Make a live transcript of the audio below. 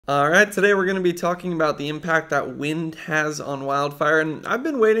Alright, today we're going to be talking about the impact that wind has on wildfire, and I've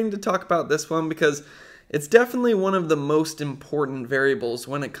been waiting to talk about this one because it's definitely one of the most important variables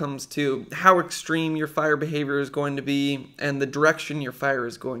when it comes to how extreme your fire behavior is going to be and the direction your fire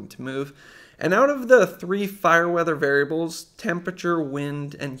is going to move. And out of the three fire weather variables, temperature,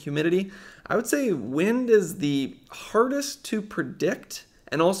 wind, and humidity, I would say wind is the hardest to predict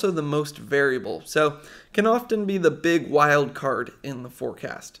and also the most variable, so can often be the big wild card in the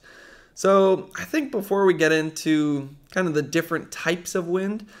forecast. So I think before we get into kind of the different types of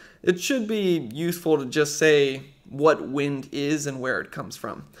wind, it should be useful to just say what wind is and where it comes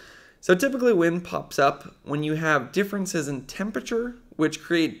from. So typically wind pops up when you have differences in temperature, which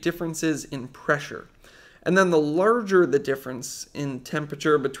create differences in pressure. And then the larger the difference in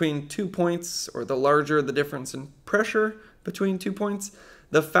temperature between 2 points, or the larger the difference in pressure between 2 points,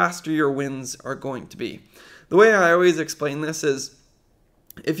 the faster your winds are going to be. The way I always explain this is,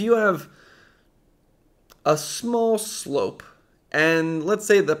 if you have a small slope, and let's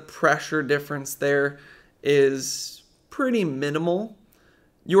say the pressure difference there is pretty minimal,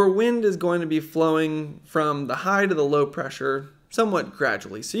 your wind is going to be flowing from the high to the low pressure somewhat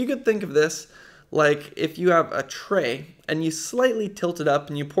gradually. So you could think of this like if you have a tray and you slightly tilt it up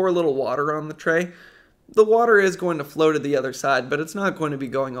and you pour a little water on the tray, the water is going to flow to the other side, but it's not going to be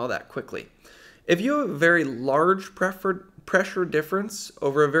going all that quickly. If you have a very large pressure difference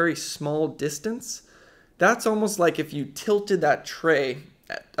over a very small distance, that's almost like if you tilted that tray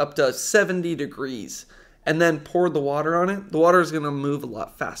up to 70 degrees and then poured the water on it, the water is going to move a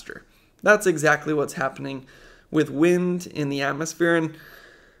lot faster. That's exactly what's happening with wind in the atmosphere, and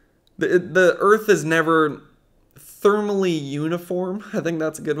the Earth is never thermally uniform. I think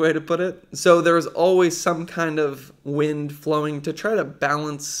that's a good way to put it. So there's always some kind of wind flowing to try to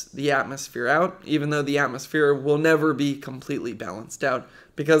balance the atmosphere out, even though the atmosphere will never be completely balanced out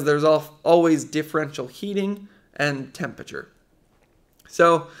because there's always differential heating and temperature.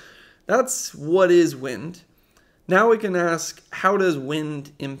 So that's what is wind. Now we can ask, how does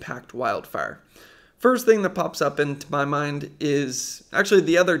wind impact wildfire? First thing that pops up into my mind is, actually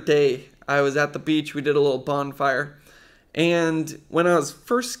the other day I was at the beach, we did a little bonfire, and when I was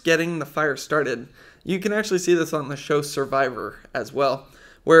first getting the fire started, you can actually see this on the show Survivor as well,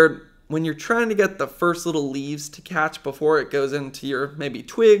 where when you're trying to get the first little leaves to catch before it goes into your maybe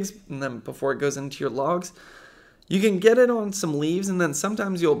twigs, and then before it goes into your logs, you can get it on some leaves, and then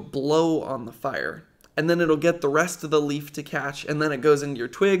sometimes you'll blow on the fire, and then it'll get the rest of the leaf to catch, and then it goes into your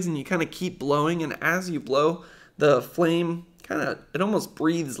twigs, and you kind of keep blowing, and as you blow, the flame it almost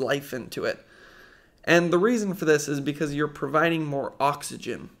breathes life into it. And the reason for this is because you're providing more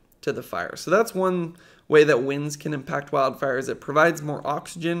oxygen to the fire. So that's one way that winds can impact wildfires. It provides more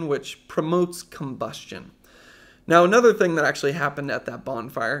oxygen, which promotes combustion. Now, another thing that actually happened at that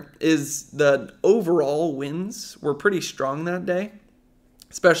bonfire is the overall winds were pretty strong that day,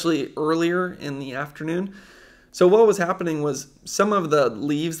 especially earlier in the afternoon. So what was happening was some of the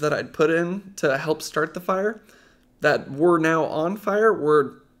leaves that I'd put in to help start the fire that were now on fire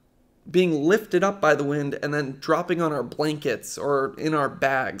were being lifted up by the wind and then dropping on our blankets or in our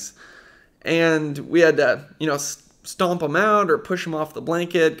bags. And we had to, stomp them out or push them off the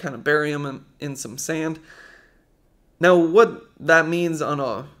blanket, kind of bury them in some sand. Now, what that means on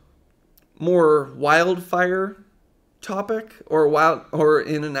a more wildfire topic or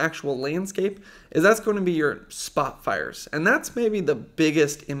in an actual landscape is that's going to be your spot fires. And that's maybe the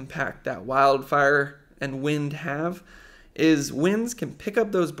biggest impact that wildfire and wind have, is winds can pick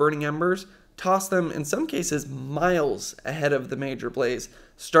up those burning embers, toss them in some cases miles ahead of the major blaze,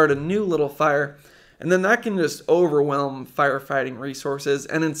 start a new little fire, and then that can just overwhelm firefighting resources,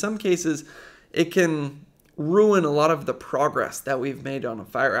 and in some cases it can ruin a lot of the progress that we've made on a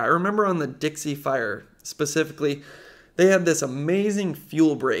fire. I remember on the Dixie fire specifically, they had this amazing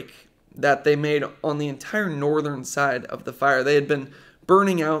fuel break that they made on the entire northern side of the fire. They had been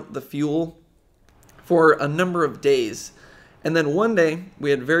burning out the fuel for a number of days, and then one day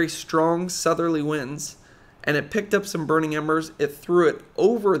we had very strong southerly winds, and it picked up some burning embers, it threw it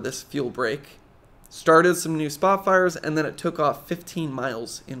over this fuel break, started some new spot fires, and then it took off 15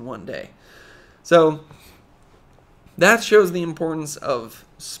 miles in one day. So that shows the importance of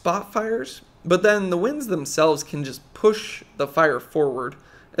spot fires, but then the winds themselves can just push the fire forward.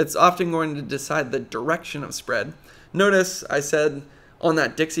 It's often going to decide the direction of spread. Notice I said on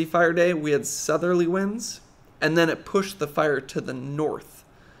that Dixie fire day, we had southerly winds, and then it pushed the fire to the north.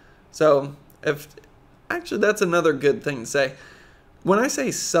 So, actually that's another good thing to say. When I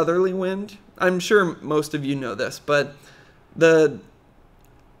say southerly wind, I'm sure most of you know this, but the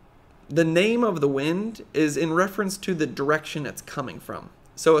name of the wind is in reference to the direction it's coming from.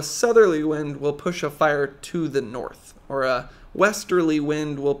 So a southerly wind will push a fire to the north, or a westerly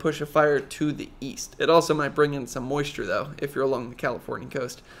wind will push a fire to the east. It also might bring in some moisture, though, if you're along the California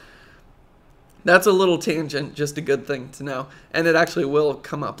coast. That's a little tangent, just a good thing to know. And it actually will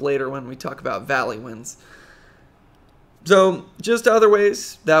come up later when we talk about valley winds. So, just other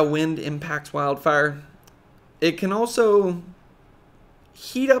ways that wind impacts wildfire. It can also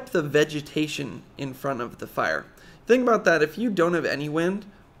heat up the vegetation in front of the fire. Think about that. If you don't have any wind,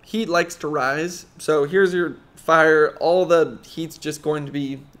 heat likes to rise. So here's your fire. All the heat's just going to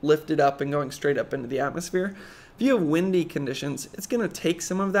be lifted up and going straight up into the atmosphere. If you have windy conditions, it's going to take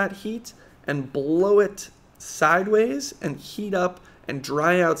some of that heat and blow it sideways and heat up and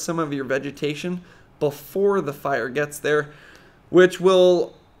dry out some of your vegetation before the fire gets there, which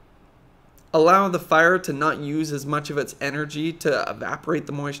will allow the fire to not use as much of its energy to evaporate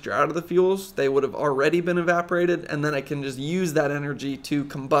the moisture out of the fuels. They would have already been evaporated, and then it can just use that energy to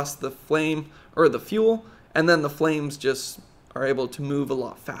combust the flame or the fuel, and then the flames just are able to move a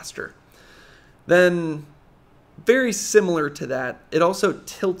lot faster. Then, very similar to that, it also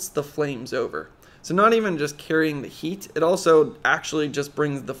tilts the flames over. So not even just carrying the heat, it also actually just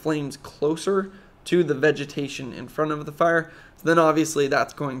brings the flames closer to the vegetation in front of the fire. So then obviously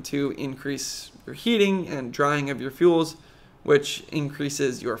that's going to increase your heating and drying of your fuels, which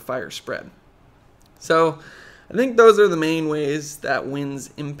increases your fire spread. So I think those are the main ways that winds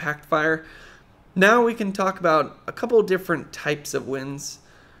impact fire. Now we can talk about a couple different types of winds.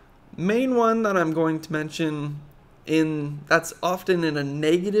 Main one that I'm going to mention that's often in a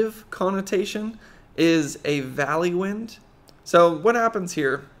negative connotation is a valley wind. So what happens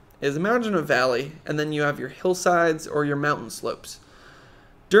here is, imagine a valley and then you have your hillsides or your mountain slopes.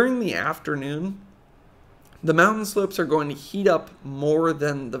 During the afternoon, the mountain slopes are going to heat up more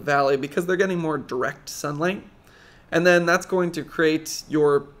than the valley because they're getting more direct sunlight. And then that's going to create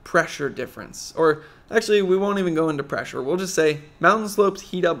your pressure difference. Or actually, we won't even go into pressure. We'll just say mountain slopes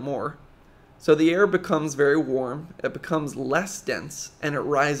heat up more. So the air becomes very warm, it becomes less dense, and it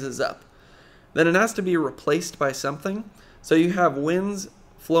rises up. Then it has to be replaced by something. So you have winds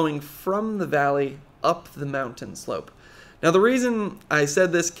flowing from the valley up the mountain slope. Now the reason I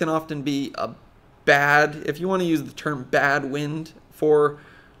said this can often be a bad, if you want to use the term bad wind for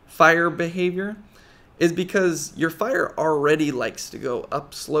fire behavior, is because your fire already likes to go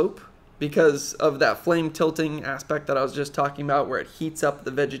upslope because of that flame tilting aspect that I was just talking about, where it heats up the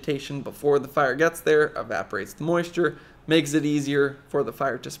vegetation before the fire gets there, evaporates the moisture, makes it easier for the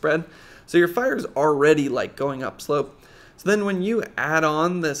fire to spread. So your fire's already like going upslope. So then when you add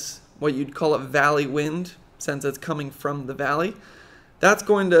on this, what you'd call a valley wind, since it's coming from the valley, that's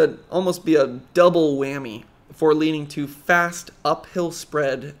going to almost be a double whammy for leading to fast uphill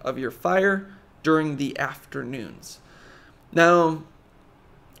spread of your fire during the afternoons. Now,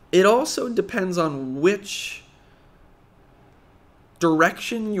 it also depends on which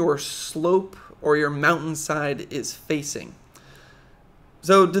direction your slope or your mountainside is facing.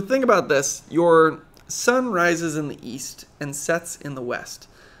 So to think about this, your sun rises in the east and sets in the west.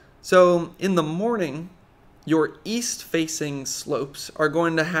 So in the morning, your east-facing slopes are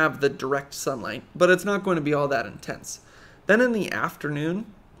going to have the direct sunlight, but it's not going to be all that intense. Then in the afternoon,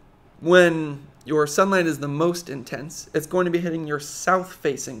 when your sunlight is the most intense, it's going to be hitting your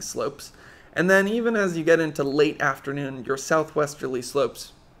south-facing slopes. And then even as you get into late afternoon, your southwesterly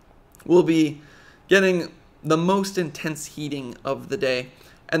slopes will be getting the most intense heating of the day.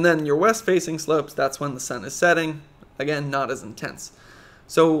 And then your west-facing slopes, that's when the sun is setting. Again, not as intense.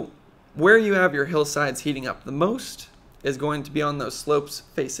 So where you have your hillsides heating up the most is going to be on those slopes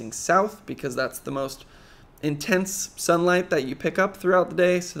facing south, because that's the most intense sunlight that you pick up throughout the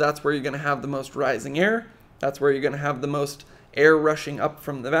day. So that's where you're going to have the most rising air. That's where you're going to have the most air rushing up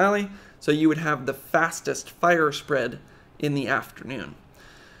from the valley. So you would have the fastest fire spread in the afternoon.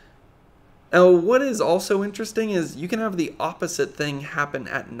 Now, what is also interesting is you can have the opposite thing happen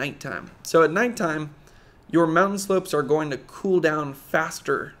at nighttime. So at nighttime, your mountain slopes are going to cool down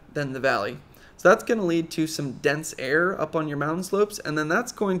faster than the valley. So that's going to lead to some dense air up on your mountain slopes, and then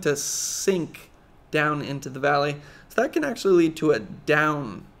that's going to sink down into the valley. So that can actually lead to a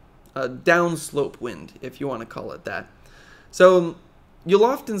downslope wind, if you want to call it that. So you'll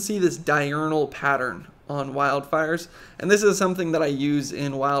often see this diurnal pattern on wildfires, and this is something that I use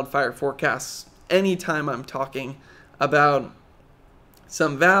in wildfire forecasts anytime I'm talking about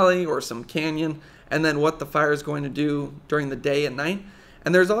some valley or some canyon, and then what the fire is going to do during the day and night.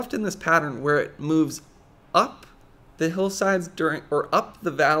 And there's often this pattern where it moves up the hillsides or up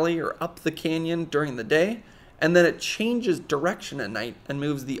the valley or up the canyon during the day, and then it changes direction at night and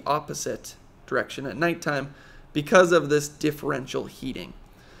moves the opposite direction at nighttime because of this differential heating.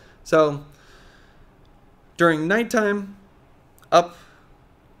 So during nighttime, up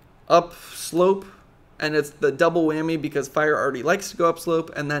slope, and it's the double whammy because fire already likes to go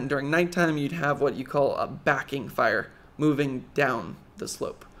upslope, and then during nighttime you'd have what you call a backing fire moving down the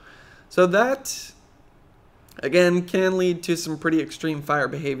slope. So that, again, can lead to some pretty extreme fire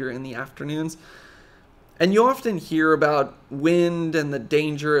behavior in the afternoons. And you often hear about wind and the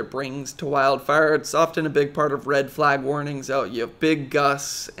danger it brings to wildfire. It's often a big part of red flag warnings. Oh, you have big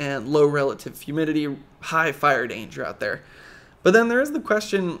gusts and low relative humidity, high fire danger out there. But then there is the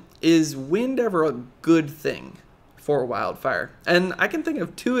question, is wind ever a good thing for wildfire? And I can think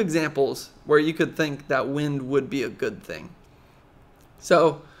of two examples where you could think that wind would be a good thing.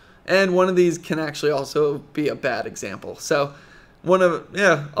 So, and one of these can actually also be a bad example. So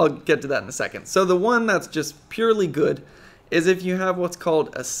I'll get to that in a second. So the one that's just purely good is if you have what's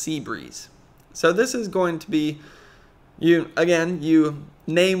called a sea breeze. So this is going to be, you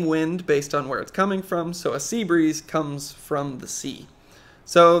name wind based on where it's coming from. So a sea breeze comes from the sea.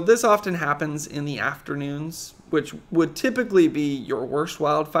 So this often happens in the afternoons, which would typically be your worst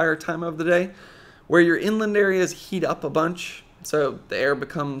wildfire time of the day, where your inland areas heat up a bunch. So the air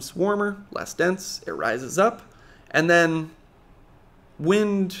becomes warmer, less dense, it rises up, and then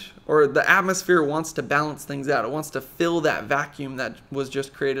wind, or the atmosphere, wants to balance things out. It wants to fill that vacuum that was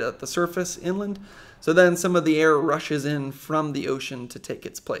just created at the surface inland. So then some of the air rushes in from the ocean to take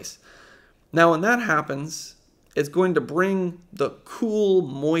its place. Now when that happens, it's going to bring the cool,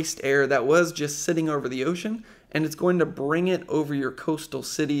 moist air that was just sitting over the ocean, and it's going to bring it over your coastal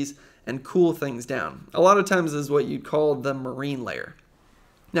cities and cool things down. A lot of times this is what you'd call the marine layer.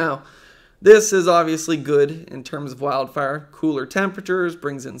 Now, this is obviously good in terms of wildfire. Cooler temperatures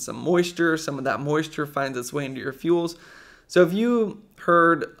brings in some moisture. Some of that moisture finds its way into your fuels. So if you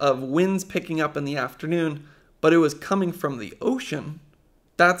heard of winds picking up in the afternoon, but it was coming from the ocean,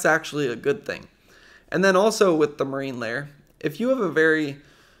 that's actually a good thing. And then also with the marine layer, if you have a very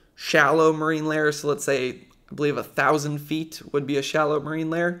shallow marine layer, so let's say, I believe 1,000 feet would be a shallow marine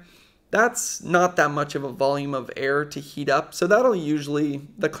layer, that's not that much of a volume of air to heat up. So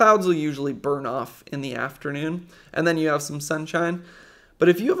the clouds will usually burn off in the afternoon, and then you have some sunshine. But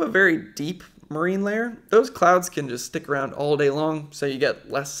if you have a very deep marine layer, those clouds can just stick around all day long, so you get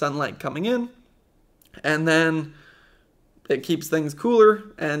less sunlight coming in, and then it keeps things cooler,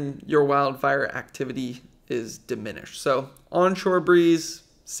 and your wildfire activity is diminished. So onshore breeze,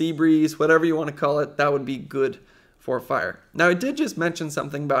 sea breeze, whatever you want to call it, that would be good for fire. Now, I did just mention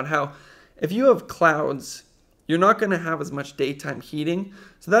something about how if you have clouds, you're not going to have as much daytime heating.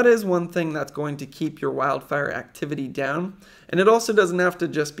 So that is one thing that's going to keep your wildfire activity down. And it also doesn't have to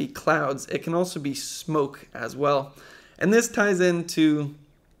just be clouds. It can also be smoke as well. And this ties into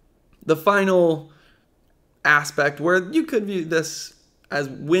the final aspect where you could view this as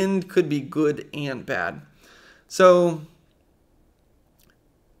wind could be good and bad. So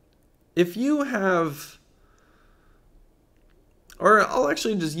if you have, or I'll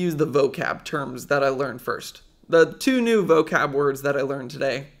actually just use the vocab terms that I learned first. The two new vocab words that I learned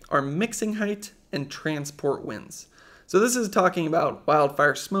today are mixing height and transport winds. So this is talking about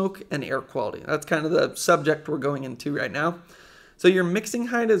wildfire smoke and air quality. That's kind of the subject we're going into right now. So your mixing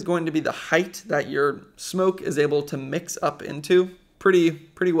height is going to be the height that your smoke is able to mix up into.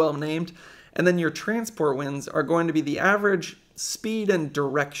 Pretty well named. And then your transport winds are going to be the average speed and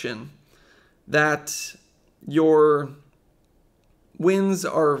direction that your winds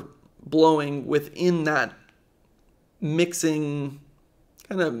are blowing within that mixing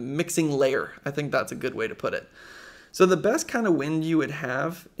layer. I think that's a good way to put it. So the best kind of wind you would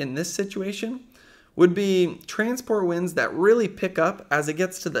have in this situation would be transport winds that really pick up as it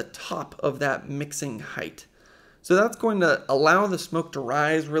gets to the top of that mixing height. So that's going to allow the smoke to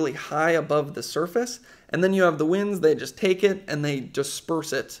rise really high above the surface, and then you have the winds, they just take it and they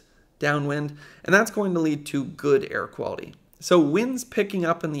disperse it downwind, and that's going to lead to good air quality. So winds picking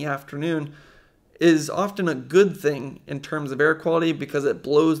up in the afternoon is often a good thing in terms of air quality because it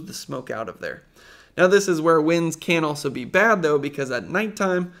blows the smoke out of there. Now this is where winds can also be bad though, because at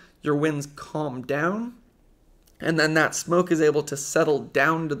nighttime your winds calm down and then that smoke is able to settle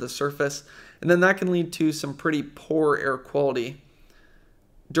down to the surface, and then that can lead to some pretty poor air quality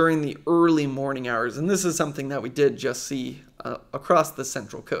during the early morning hours. And this is something that we did just see across the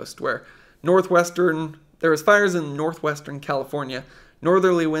Central Coast, where there was fires in northwestern California.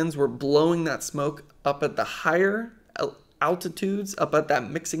 Northerly winds were blowing that smoke up at the higher altitudes, up at that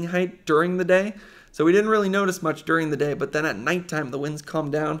mixing height during the day. So we didn't really notice much during the day, but then at nighttime the winds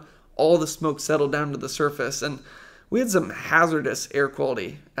calmed down, all the smoke settled down to the surface, and we had some hazardous air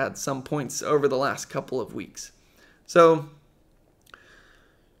quality at some points over the last couple of weeks. So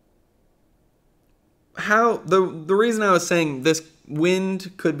the reason I was saying this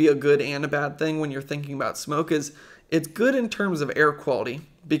wind could be a good and a bad thing when you're thinking about smoke is it's good in terms of air quality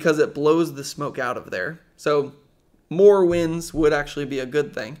because it blows the smoke out of there. So more winds would actually be a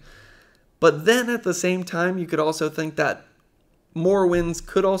good thing. But then at the same time, you could also think that more winds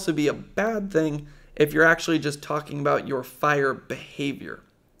could also be a bad thing if you're actually just talking about your fire behavior.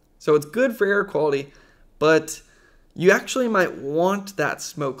 So it's good for air quality, but you actually might want that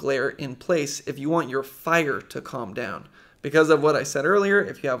smoke layer in place if you want your fire to calm down. Because of what I said earlier,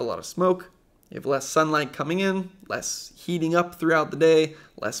 if you have a lot of smoke, you have less sunlight coming in, less heating up throughout the day,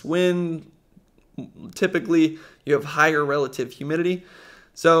 less wind. Typically, you have higher relative humidity.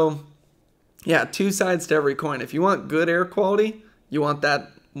 So yeah, two sides to every coin. If you want good air quality, you want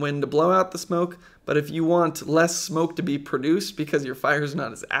that wind to blow out the smoke. But if you want less smoke to be produced because your fire is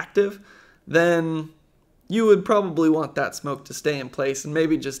not as active, then you would probably want that smoke to stay in place and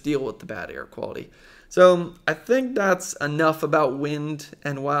maybe just deal with the bad air quality. So I think that's enough about wind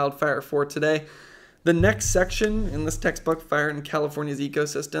and wildfire for today. The next section in this textbook, Fire in California's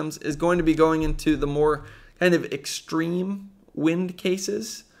Ecosystems, is going to be going into the more kind of extreme wind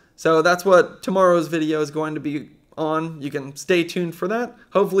cases. So that's what tomorrow's video is going to be on. You can stay tuned for that.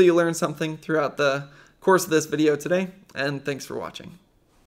 Hopefully you learned something throughout the course of this video today, and thanks for watching.